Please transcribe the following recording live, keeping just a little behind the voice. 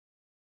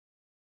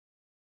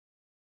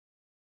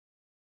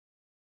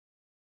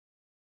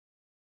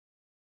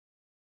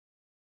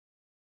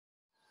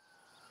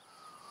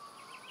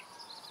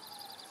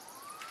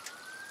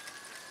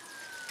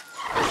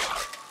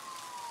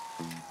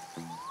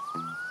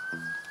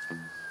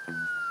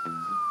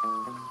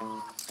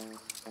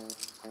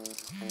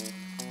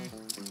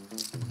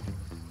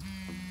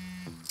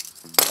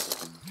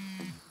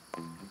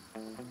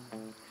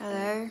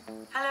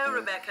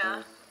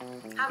Rebecca.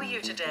 How are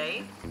you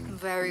today?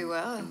 Very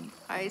well.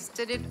 I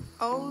studied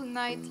all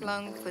night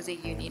long for the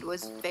uni. It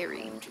was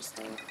very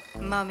interesting.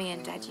 Mommy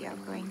and Daddy are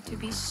going to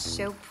be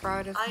so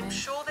proud of me. I'm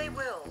sure they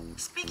will.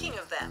 Speaking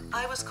of them,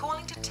 I was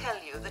calling to tell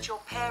you that your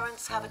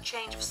parents have a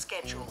change of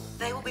schedule.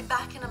 They will be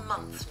back in a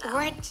month now.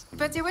 What?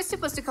 But they were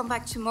supposed to come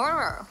back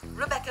tomorrow.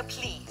 Rebecca,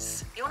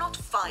 please. You're not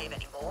 5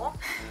 anymore.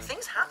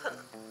 Things happen.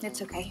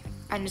 It's okay.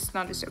 And it's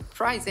not a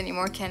surprise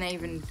anymore. Can I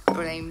even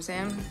blame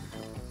them?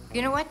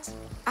 You know what?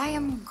 I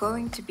am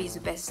going to be the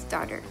best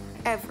daughter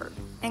ever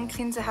and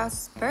clean the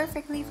house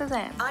perfectly for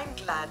them. I'm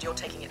glad you're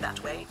taking it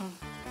that way.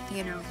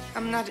 You know,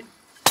 I'm not a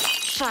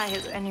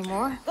child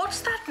anymore.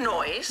 What's that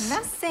noise?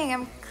 Nothing.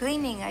 I'm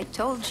cleaning. I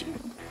told you.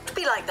 Don't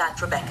be like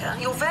that, Rebecca.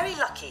 You're very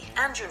lucky,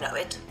 and you know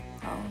it.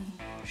 Oh,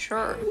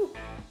 sure.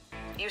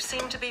 You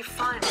seem to be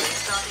finally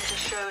starting to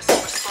show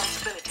some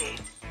responsibility.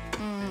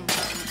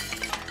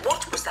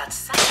 What was that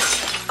sound?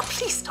 Oh,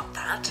 please stop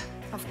that.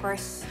 Of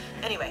course.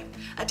 Anyway,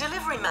 a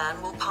delivery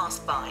man will pass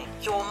by.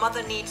 Your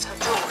mother needs her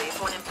jewelry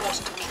for an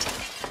important meeting.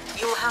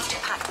 You'll have to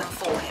pack them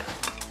for him.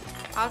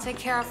 I'll take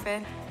care of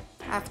it.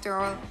 After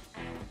all,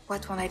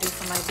 what won't I do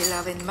for my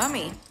beloved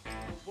mommy?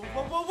 Whoa,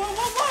 whoa, whoa, whoa,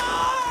 whoa,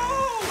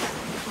 whoa!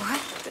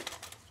 What?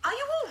 Are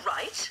you all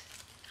right?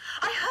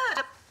 I heard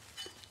a...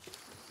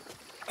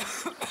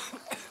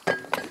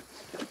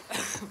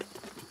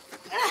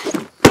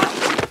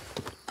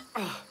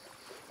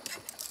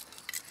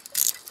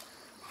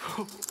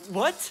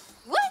 What?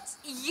 What?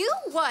 You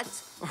what?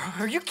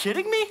 Are you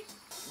kidding me?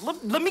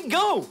 Let me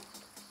go.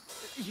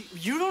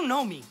 You don't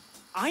know me.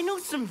 I know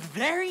some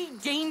very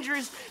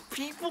dangerous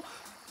people.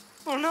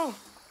 Oh no,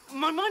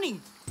 my money.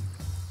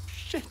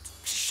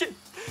 Shit.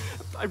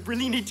 I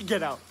really need to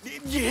get out.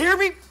 You hear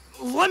me?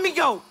 Let me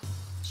go.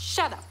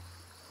 Shut up.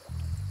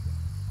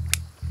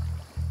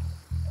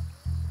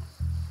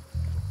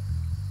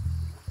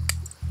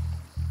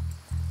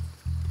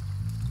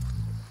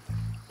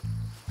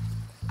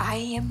 I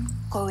am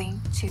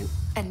going to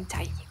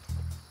untie you.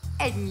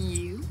 And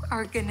you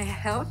are gonna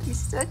help me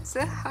set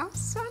the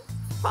house on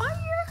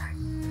fire.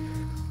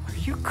 Are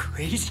you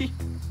crazy?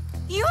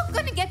 You're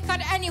gonna get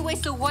caught anyway,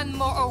 so one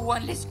more or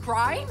one less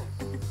crime.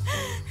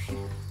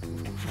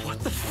 What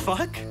the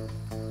fuck?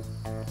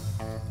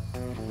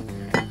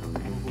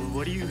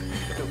 What do you...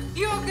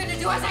 You're gonna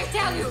do as I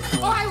tell you,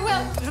 or I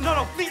will.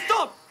 No, please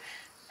stop!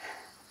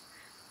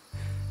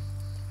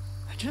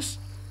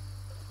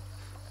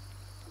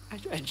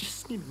 I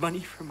just need money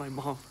from my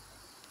mom.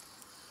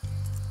 I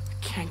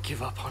can't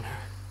give up on her.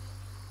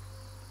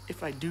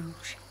 If I do,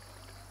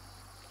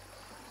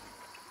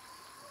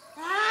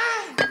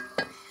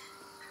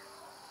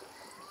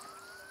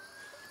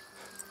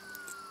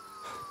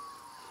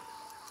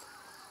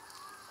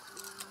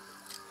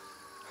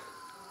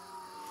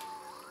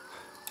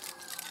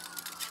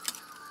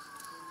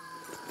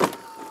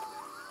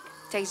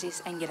 Take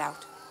this and get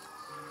out.